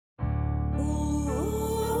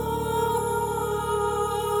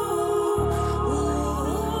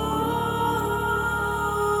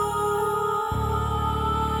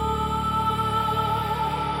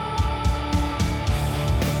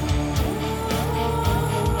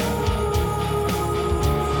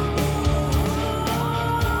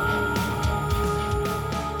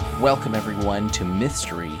Welcome, everyone, to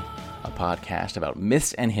Mystery, a podcast about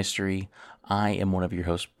myths and history. I am one of your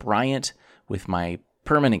hosts, Bryant, with my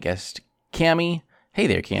permanent guest, Cammie. Hey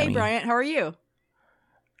there, Cammie. Hey, Bryant. How are you?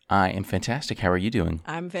 I am fantastic. How are you doing?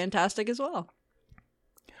 I'm fantastic as well.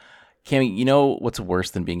 Cammie, you know what's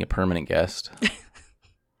worse than being a permanent guest?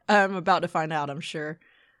 I'm about to find out, I'm sure.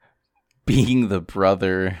 Being the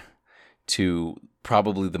brother to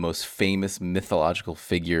probably the most famous mythological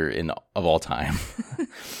figure of all time.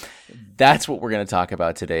 That's what we're going to talk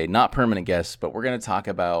about today. Not permanent guests, but we're going to talk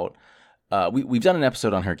about... we've done an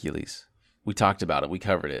episode on Hercules. We talked about it. We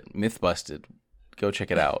covered it. Myth busted. Go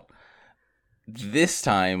check it out. This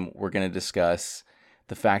time, we're going to discuss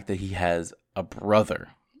the fact that he has a brother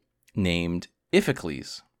named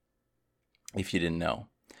Iphicles, if you didn't know.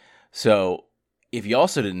 So, if you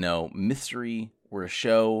also didn't know, Mystery, we're a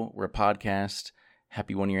show, we're a podcast.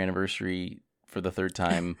 Happy 1 year anniversary for the third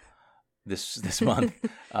time this month.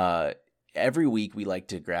 Every week we like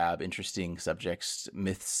to grab interesting subjects,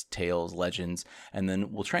 myths, tales, legends, and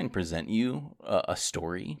then we'll try and present you a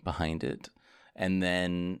story behind it. And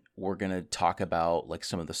then we're going to talk about like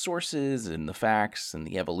some of the sources and the facts and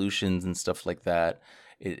the evolutions and stuff like that.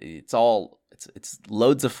 It's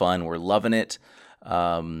loads of fun. We're loving it.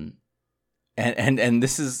 And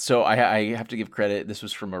this is, so I have to give credit. This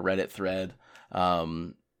was from a Reddit thread.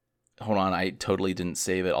 Hold on, I totally didn't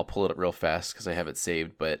save it. I'll pull it up real fast because I have it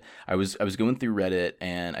saved. But I was going through Reddit,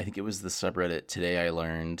 and I think it was the subreddit Today I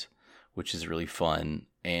Learned, which is really fun.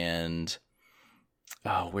 And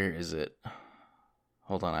where is it?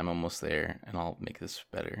 Hold on, I'm almost there, and I'll make this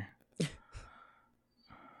better.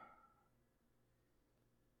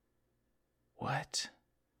 What?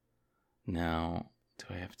 No. Do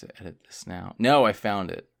I have to edit this now? No, I found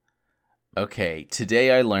it. Okay,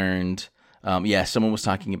 Today I Learned. Someone was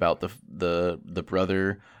talking about the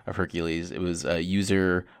brother of Hercules. It was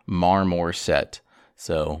user Marmorset.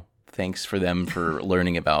 So thanks for them for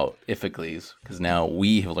learning about Iphicles, because now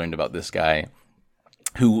we have learned about this guy,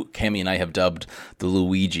 who Cammie and I have dubbed the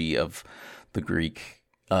Luigi of the Greek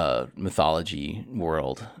mythology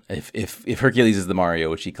world. If Hercules is the Mario,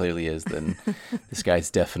 which he clearly is, then this guy's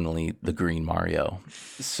definitely the Green Mario.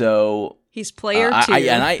 So he's player two.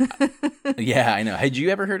 Yeah, I know. Had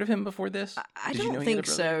you ever heard of him before this? I don't think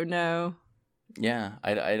so. No. Yeah,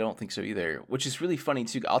 I don't think so either. Which is really funny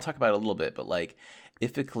too. I'll talk about it a little bit, but like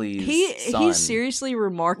Iphicles' son, he's seriously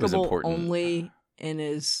remarkable only in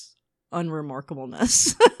his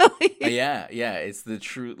unremarkableness. Yeah, it's the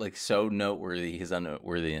true, like, so noteworthy, his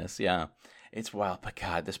unnoteworthiness. Yeah, it's wild, but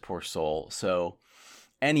God, this poor soul. So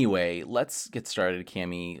anyway, let's get started.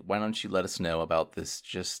 Cammie, why don't you let us know about this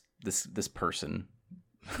person?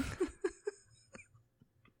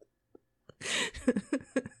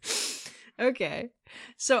 Okay,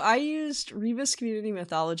 so I used Rebus Community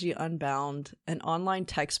Mythology Unbound, an online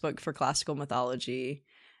textbook for classical mythology,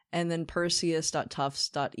 and then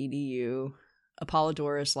perseus.tufts.edu,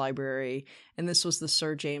 Apollodorus Library, and this was the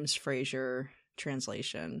Sir James Frazer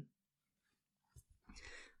translation.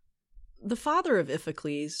 The father of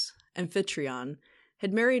Iphicles, Amphitryon,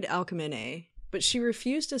 had married Alcmene, but she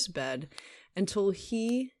refused his bed until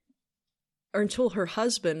her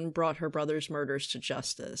husband brought her brother's murders to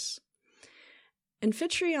justice.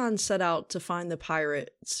 Amphitryon set out to find the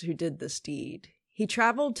pirates who did this deed. He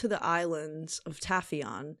traveled to the islands of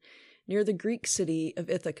Taphion, near the Greek city of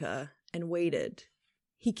Ithaca, and waited.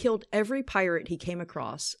 He killed every pirate he came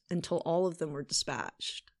across until all of them were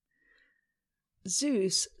dispatched.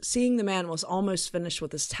 Zeus, seeing the man was almost finished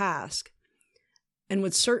with his task, and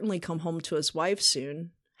would certainly come home to his wife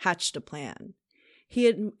soon, hatched a plan. He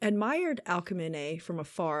had admired Alcmene from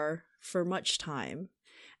afar for much time,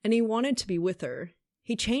 and he wanted to be with her.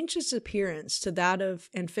 He changed his appearance to that of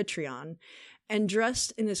Amphitryon and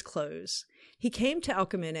dressed in his clothes. He came to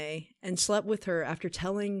Alcmene and slept with her after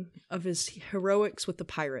telling of his heroics with the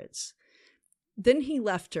pirates. Then he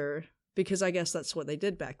left her, because I guess that's what they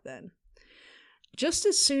did back then. Just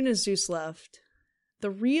as soon as Zeus left, the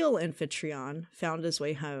real Amphitryon found his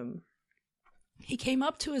way home. He came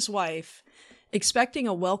up to his wife, expecting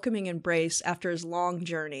a welcoming embrace after his long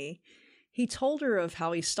journey. He told her of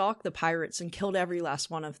how he stalked the pirates and killed every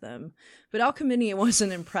last one of them, but Alcmene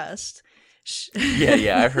wasn't impressed.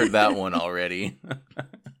 Yeah, I've heard that one already.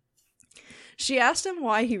 She asked him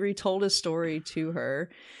why he retold his story to her.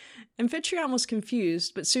 Amphitryon was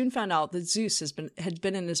confused, but soon found out that Zeus had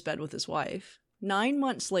been in his bed with his wife. 9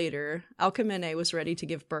 months later, Alcmene was ready to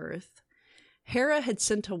give birth. Hera had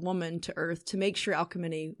sent a woman to Earth to make sure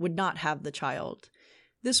Alcmene would not have the child.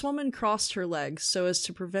 This woman crossed her legs so as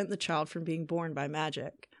to prevent the child from being born by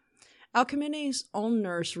magic. Alcmene's own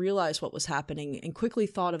nurse realized what was happening and quickly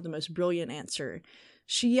thought of the most brilliant answer.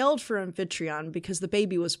 She yelled for Amphitryon because the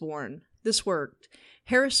baby was born. This worked.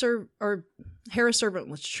 Hera's servant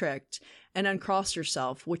was tricked and uncrossed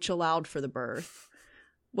herself, which allowed for the birth.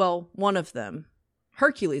 Well, one of them.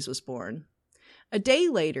 Hercules was born. A day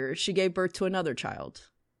later, she gave birth to another child,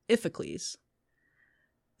 Iphicles.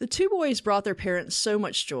 The two boys brought their parents so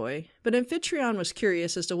much joy, but Amphitryon was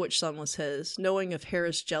curious as to which son was his. Knowing of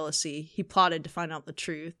Hera's jealousy, he plotted to find out the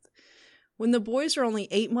truth. When the boys were only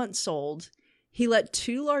 8 months old, he let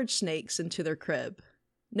 2 large snakes into their crib.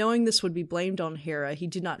 Knowing this would be blamed on Hera, he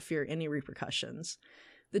did not fear any repercussions.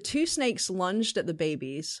 The 2 snakes lunged at the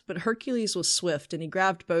babies, but Hercules was swift and he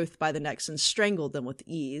grabbed both by the necks and strangled them with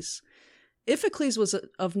ease. Iphicles was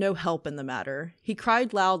of no help in the matter. He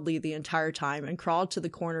cried loudly the entire time and crawled to the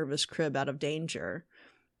corner of his crib out of danger.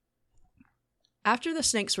 After the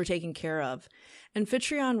snakes were taken care of,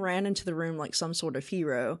 Amphitryon ran into the room like some sort of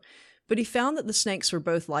hero, but he found that the snakes were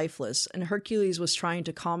both lifeless, and Hercules was trying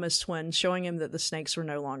to calm his twin, showing him that the snakes were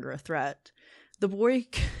no longer a threat. The boy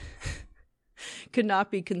could not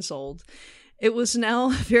be consoled. It was now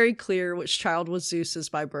very clear which child was Zeus's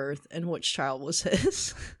by birth and which child was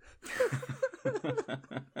his.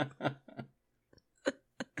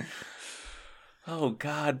 Oh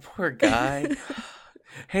God, poor guy.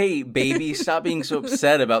 Hey, baby, stop being so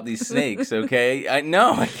upset about these snakes, okay? I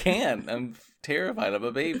can't. I'm terrified. I'm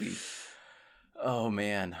a baby. Oh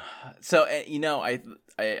man. So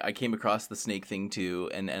I came across the snake thing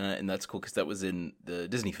too, and that's cool because that was in the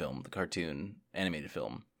Disney film, the cartoon animated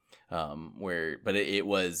film, but it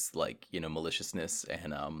was like maliciousness,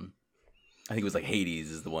 and I think it was like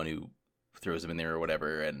Hades is the one who throws him in there or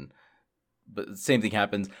whatever, but the same thing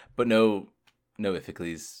happens, but no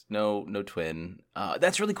Iphicles, no twin.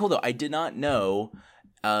 That's really cool though. I did not know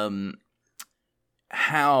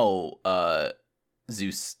how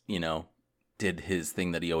Zeus, did his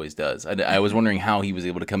thing that he always does. I was wondering how he was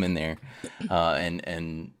able to come in there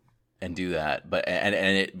and do that, but and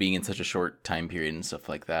it being in such a short time period and stuff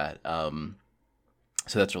like that. So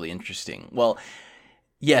that's really interesting. Well,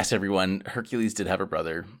 yes, everyone, Hercules did have a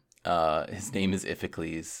brother. His name is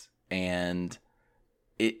Iphicles, and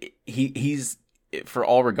he's for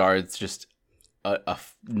all regards just a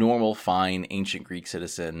normal, fine, ancient Greek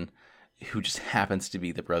citizen who just happens to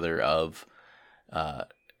be the brother of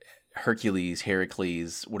Hercules,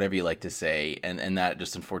 Heracles, whatever you like to say, and that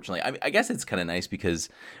just unfortunately, I guess it's kind of nice because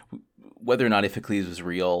whether or not Iphicles was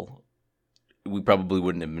real, we probably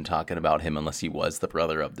wouldn't have been talking about him unless he was the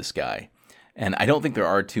brother of this guy. And I don't think there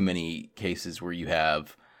are too many cases where you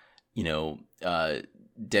have,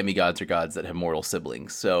 demigods or gods that have mortal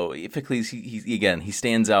siblings. So Iphicles, he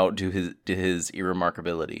stands out to his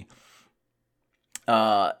irremarkability.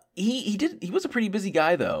 He was a pretty busy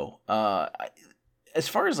guy though. As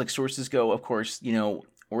far as like sources go, of course,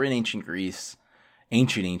 we're in ancient Greece.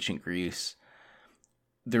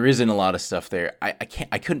 There isn't a lot of stuff there. I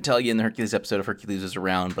couldn't tell you in the Hercules episode if Hercules was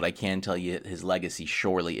around, but I can tell you his legacy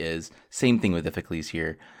surely is. Same thing with Iphicles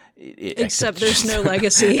here. Except there's no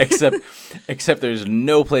legacy. except there's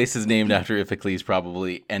no places named after Iphicles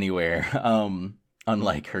probably anywhere,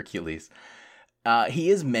 unlike Hercules.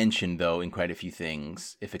 He is mentioned, though, in quite a few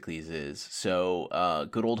things, Iphicles is. So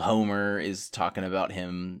good old Homer is talking about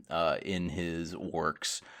him in his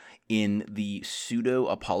works. In the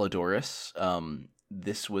Pseudo-Apollodorus,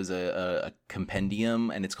 this was a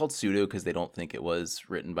compendium, and it's called pseudo because they don't think it was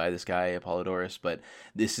written by this guy, Apollodorus, but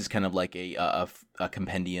this is kind of like a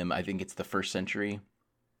compendium. I think it's the 1st century.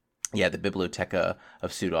 Yeah, the Bibliotheca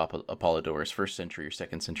of Pseudo-Apollodorus, 1st century or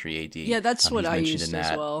 2nd century AD. Yeah, that's what I used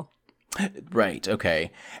as well. Right,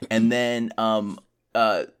 okay. And then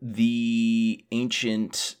the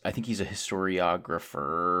ancient, I think he's a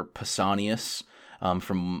historiographer, Pausanias,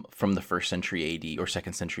 from the 1st century AD or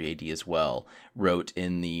 2nd century AD as well, wrote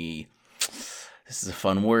in the, this is a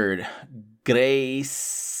fun word, Graeciae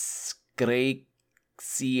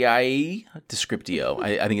Descriptio.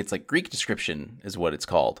 I think it's like Greek description is what it's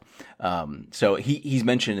called. So he's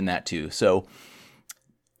mentioned in that too. So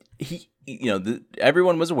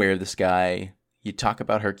everyone was aware of this guy. You talk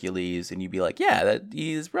about Hercules and you'd be like, yeah, that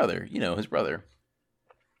he's his brother, his brother.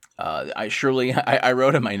 I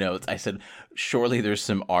wrote in my notes, I said, surely there's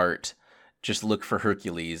some art. Just look for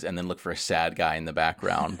Hercules and then look for a sad guy in the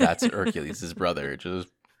background. That's Hercules, his brother, just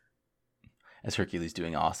as Hercules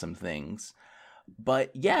doing awesome things.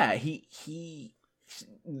 But yeah,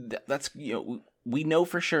 that's, we know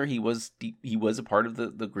for sure he was a part of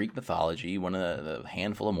the Greek mythology, one of the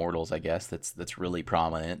handful of mortals, I guess, that's really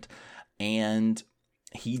prominent. And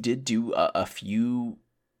he did do a few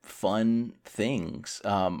fun things.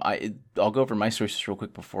 I'll go over my sources real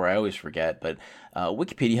quick before I always forget, but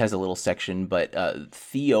Wikipedia has a little section, but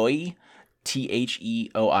Theoi,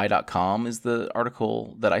 THEOI.com is the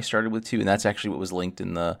article that I started with too, and that's actually what was linked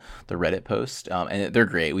in the Reddit post. And they're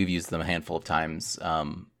great. We've used them a handful of times.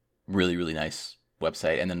 Really, really nice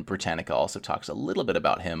website. And then Britannica also talks a little bit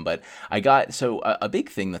about him. But a big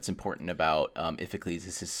thing that's important about Iphicles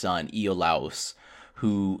is his son Iolaus,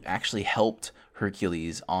 who actually helped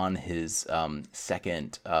Hercules on his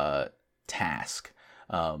second task.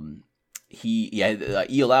 Iolaus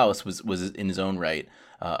was in his own right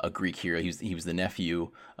a Greek hero. He was the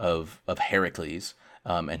nephew of Heracles,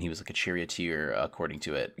 and he was like a charioteer according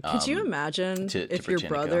to it. Could you imagine if your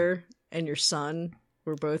brother and your son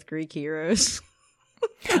were both Greek heroes?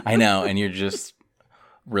 I know, and you're just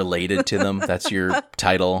related to them. That's your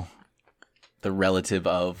title, the relative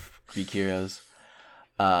of Greek heroes.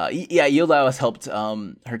 Iolaus helped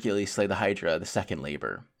Hercules slay the Hydra, the second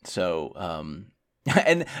labor. So,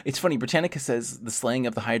 and it's funny, Britannica says the slaying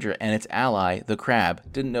of the Hydra and its ally, the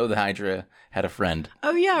crab. Didn't know the Hydra had a friend.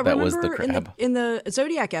 Oh yeah, that was the crab. In the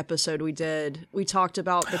Zodiac episode we talked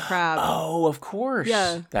about the crab. Oh, of course.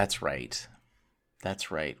 Yeah. That's right.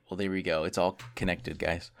 Well, there we go. It's all connected,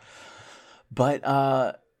 guys. But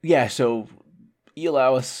so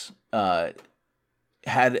Iolaus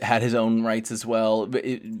had his own rights as well,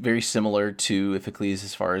 very similar to Iphicles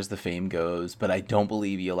as far as the fame goes. But I don't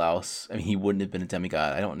believe Iolaus. I mean, he wouldn't have been a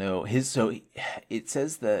demigod. I don't know it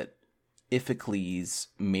says that Iphicles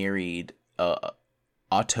married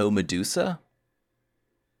Automedusa.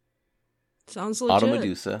 Sounds legit.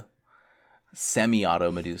 Automedusa,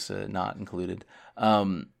 semi-Automedusa, not included.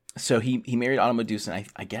 So he married Automedusa, and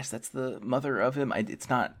I guess that's the mother of him. It's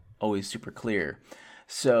not always super clear.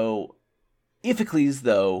 So Iphicles,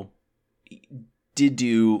 though, he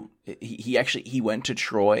went to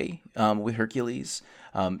Troy with Hercules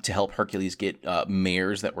to help Hercules get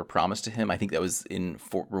mares that were promised to him. I think that was in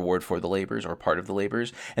reward for the labors or part of the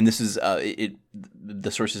labors. And this is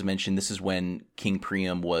the sources mention this is when King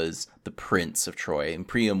Priam was the prince of Troy, and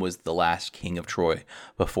Priam was the last king of Troy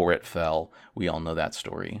before it fell. We all know that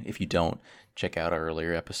story. If you don't, check out our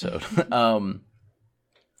earlier episode.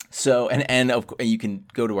 So and you can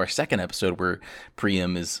go to our second episode where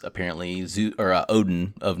Priam is apparently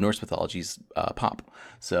Odin of Norse mythology's pop.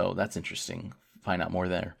 So that's interesting. Find out more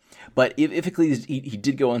there. But Iphicles, he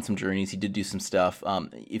did go on some journeys. He did do some stuff.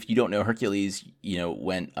 If you don't know, Hercules,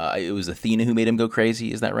 went. It was Athena who made him go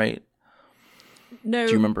crazy. Is that right? No.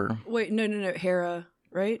 Do you remember? Wait, no. Hera,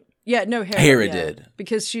 right? Yeah, no, Hera. Hera did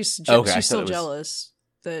because she's still jealous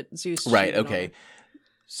that Zeus. Right. Okay.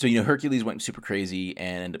 So, Hercules went super crazy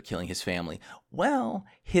and ended up killing his family. Well,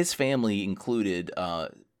 his family included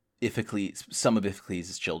Iphicles, some of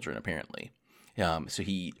Iphicles' children, apparently. So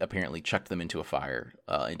he apparently chucked them into a fire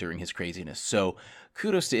during his craziness. So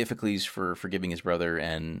kudos to Iphicles for forgiving his brother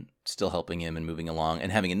and still helping him and moving along, and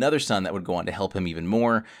having another son that would go on to help him even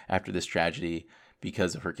more after this tragedy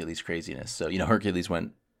because of Hercules' craziness. So, Hercules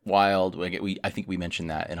went wild. I think we mentioned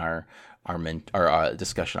that in our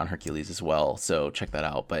discussion on Hercules as well. So check that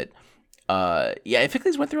out. But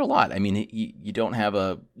Iphicles went through a lot. I mean, you don't have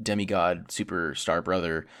a demigod superstar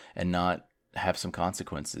brother and not have some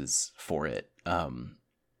consequences for it.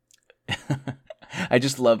 I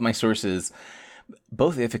just love my sources.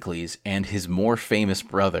 Both Iphicles and his more famous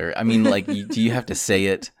brother. I mean, do you have to say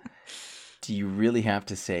it? Do you really have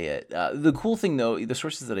to say it? The cool thing, though, the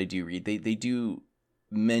sources that I do read, they do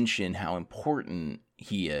mention how important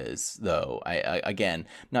he is, though. I again,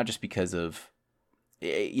 not just because of,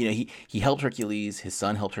 he helped Hercules, his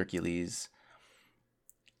son helped Hercules.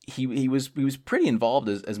 He was pretty involved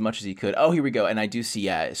as much as he could. Oh, here we go. And I do see,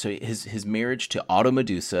 so his marriage to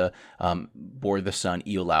Automedusa bore the son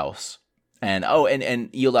Iolaus. And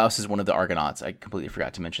Iolaus is one of the Argonauts. I completely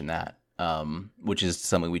forgot to mention that, which is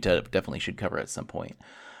something we definitely should cover at some point.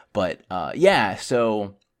 But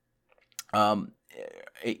so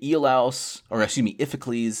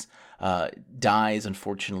Iphicles dies,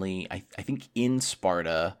 unfortunately, I think in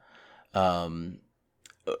Sparta.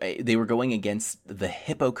 They were going against the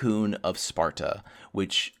Hippocoon of Sparta,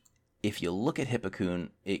 which, if you look at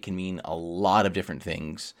Hippocoon, it can mean a lot of different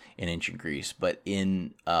things in ancient Greece. But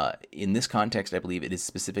in this context, I believe it is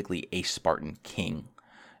specifically a Spartan king.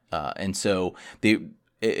 And so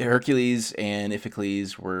Hercules and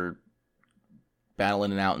Iphicles were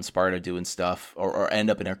battling it out in Sparta, doing stuff, or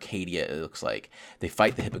end up in Arcadia, it looks like. They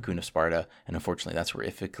fight the Hippocoon of Sparta, and unfortunately that's where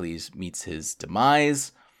Iphicles meets his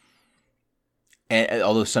demise. And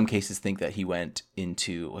although some cases think that he went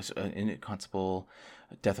into, in Constable,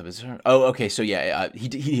 Death of his. Oh, okay. So yeah,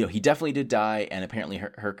 he definitely did die, and apparently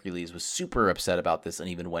Hercules was super upset about this, and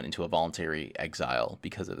even went into a voluntary exile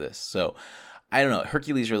because of this. So I don't know.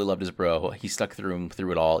 Hercules really loved his bro. He stuck through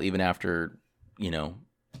it all, even after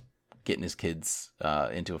getting his kids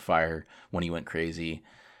into a fire when he went crazy.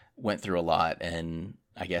 Went through a lot, and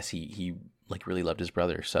I guess he like really loved his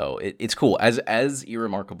brother. So it's cool. As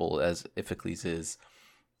irremarkable as Iphicles is,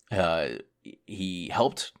 he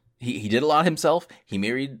helped. He did a lot himself. He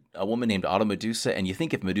married a woman named Automedusa, and you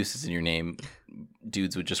think if Medusa's in your name,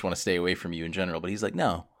 dudes would just want to stay away from you in general. But he's like,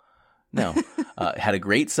 no. Had a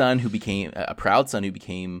great son who became a proud son who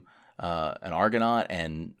became an Argonaut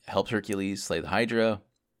and helped Hercules slay the Hydra,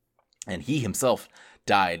 and he himself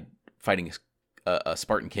died fighting a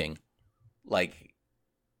Spartan king. Like,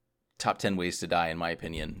 top 10 ways to die, in my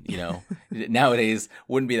opinion. Nowadays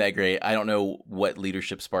wouldn't be that great. I don't know what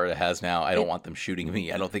leadership Sparta has now. I don't want them shooting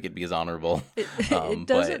me. I don't think it'd be as honorable. It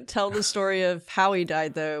doesn't tell the story of how he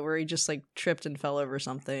died, though, where he just like tripped and fell over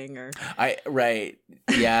something, or right.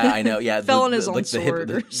 Yeah, I know. Yeah, fell on his own sword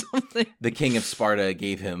or something. The king of Sparta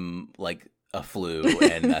gave him like a flu,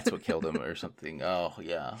 and that's what killed him or something. Oh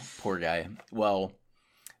yeah, poor guy. Well,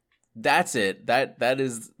 that's it. That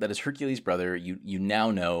is Hercules' brother. You now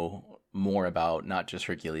know more about not just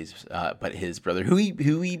Hercules, but his brother, who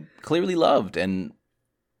he clearly loved and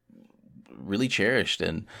really cherished,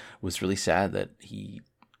 and was really sad that he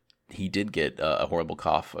did get a horrible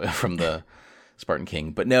cough from the Spartan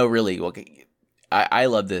king. But no, really, well, I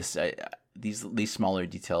love this. These smaller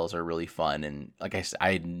details are really fun, and like I said,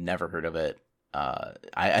 I had never heard of it.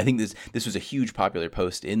 I think this was a huge popular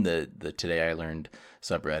post in the Today I Learned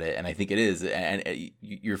subreddit, and I think it is. And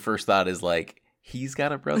your first thought is like, he's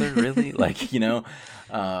got a brother, really? Like,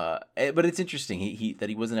 but it's interesting that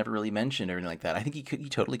he wasn't ever really mentioned or anything like that. I think he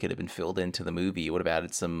totally could have been filled into the movie. It would have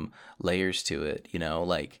added some layers to it,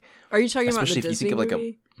 like. Are you talking about the Disney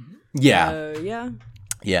movie? Yeah.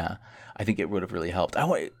 Yeah. I think it would have really helped.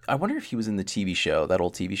 I wonder if he was in the TV show, that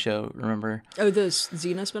old TV show, remember? Oh, the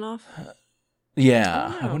Xena spinoff?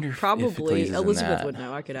 Yeah. I wonder if probably if Elizabeth would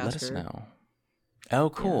know. I could ask her. Let us know. Oh,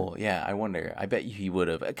 cool. Yeah, I wonder. I bet you he would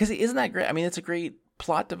have. Because isn't that great? I mean, it's a great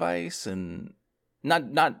plot device, and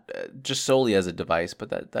not just solely as a device,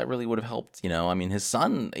 but that really would have helped. I mean, his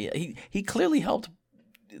son, he clearly helped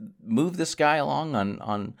move this guy along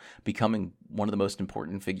on becoming one of the most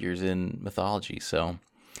important figures in mythology. So,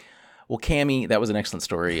 well, Cami, that was an excellent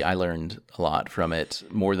story. I learned a lot from it,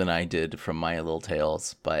 more than I did from my little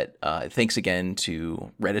tales. But thanks again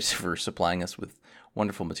to Reddit for supplying us with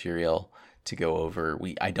wonderful material to go over.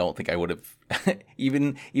 I don't think I would have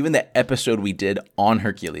even the episode we did on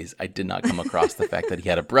Hercules, I did not come across the fact that he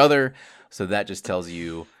had a brother. So that just tells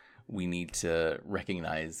you we need to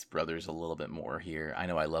recognize brothers a little bit more here. I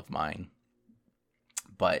know I love mine.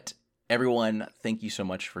 But everyone, thank you so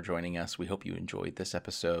much for joining us. We hope you enjoyed this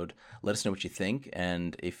episode. Let us know what you think,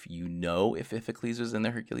 and if you know if Iphicles was in the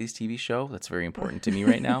Hercules TV show, that's very important to me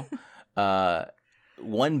right now.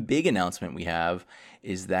 One big announcement we have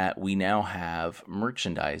is that we now have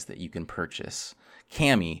merchandise that you can purchase.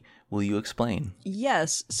 Cami, will you explain?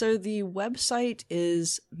 Yes. So the website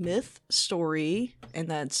is mythstory, and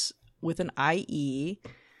that's with an IE,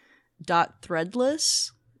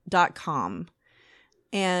 .threadless.com.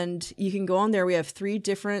 And you can go on there. We have 3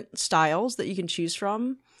 different styles that you can choose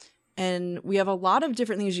from. And we have a lot of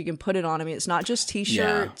different things you can put it on. I mean, it's not just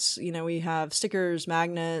t-shirts. Yeah. We have stickers,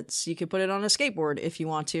 magnets. You can put it on a skateboard if you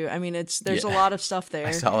want to. I mean, there's a lot of stuff there.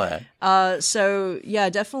 I saw that. So yeah,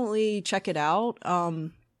 definitely check it out.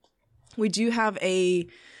 We do have a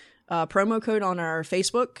promo code on our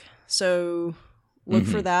Facebook. So look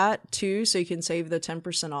for that too, so you can save the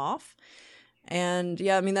 10% off. And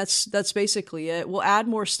yeah, I mean, that's basically it. We'll add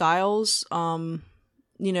more styles. As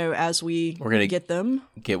we're gonna get them.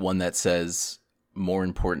 Get one that says more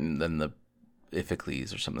important than the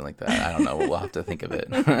Iphicles or something like that. I don't know. We'll have to think of it.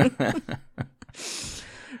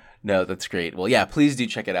 No, that's great. Well, yeah, please do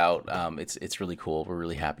check it out. It's really cool. We're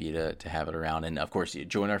really happy to have it around. And of course, you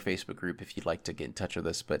join our Facebook group if you'd like to get in touch with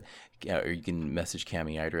us, or you can message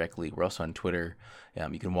Cami and I directly. We're also on Twitter.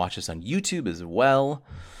 You can watch us on YouTube as well.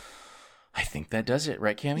 I think that does it,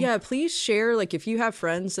 right, Cami? Yeah, please share. Like, if you have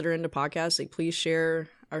friends that are into podcasts, please share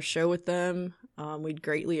our show with them. We'd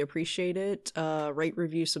greatly appreciate it. Rate,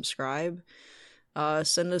 review, subscribe.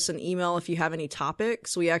 Send us an email if you have any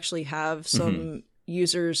topics. We actually have some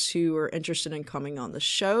users who are interested in coming on the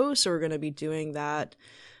show, so we're going to be doing that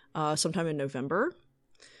sometime in November.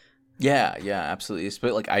 Yeah, absolutely.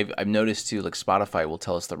 But like I've noticed too, like Spotify will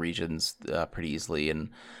tell us the regions pretty easily,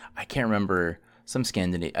 and I can't remember.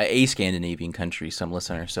 a Scandinavian country, some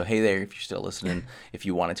listener. So hey there, if you're still listening, if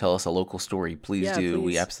you want to tell us a local story, please Yeah, do.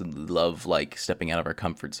 We please. absolutely love like stepping out of our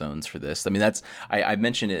comfort zones for this. I mean, I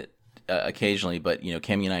mention it occasionally, but you know,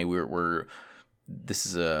 Cami and I, we're this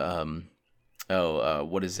is a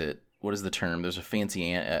what is it? What is the term? There's a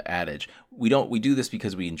fancy adage. We do this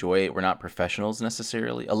because we enjoy it. We're not professionals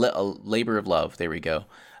necessarily. A labor of love. There we go.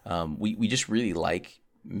 We just really like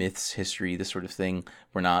myths, history, this sort of thing.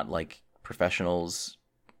 We're not like professionals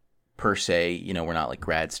per se. You know, we're not like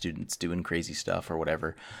grad students doing crazy stuff or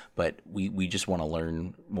whatever. But we just want to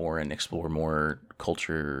learn more and explore more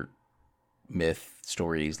culture, myth,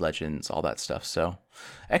 stories, legends, all that stuff. So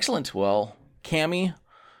excellent. Well, Cami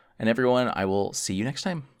and everyone, I will see you next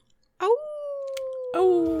time.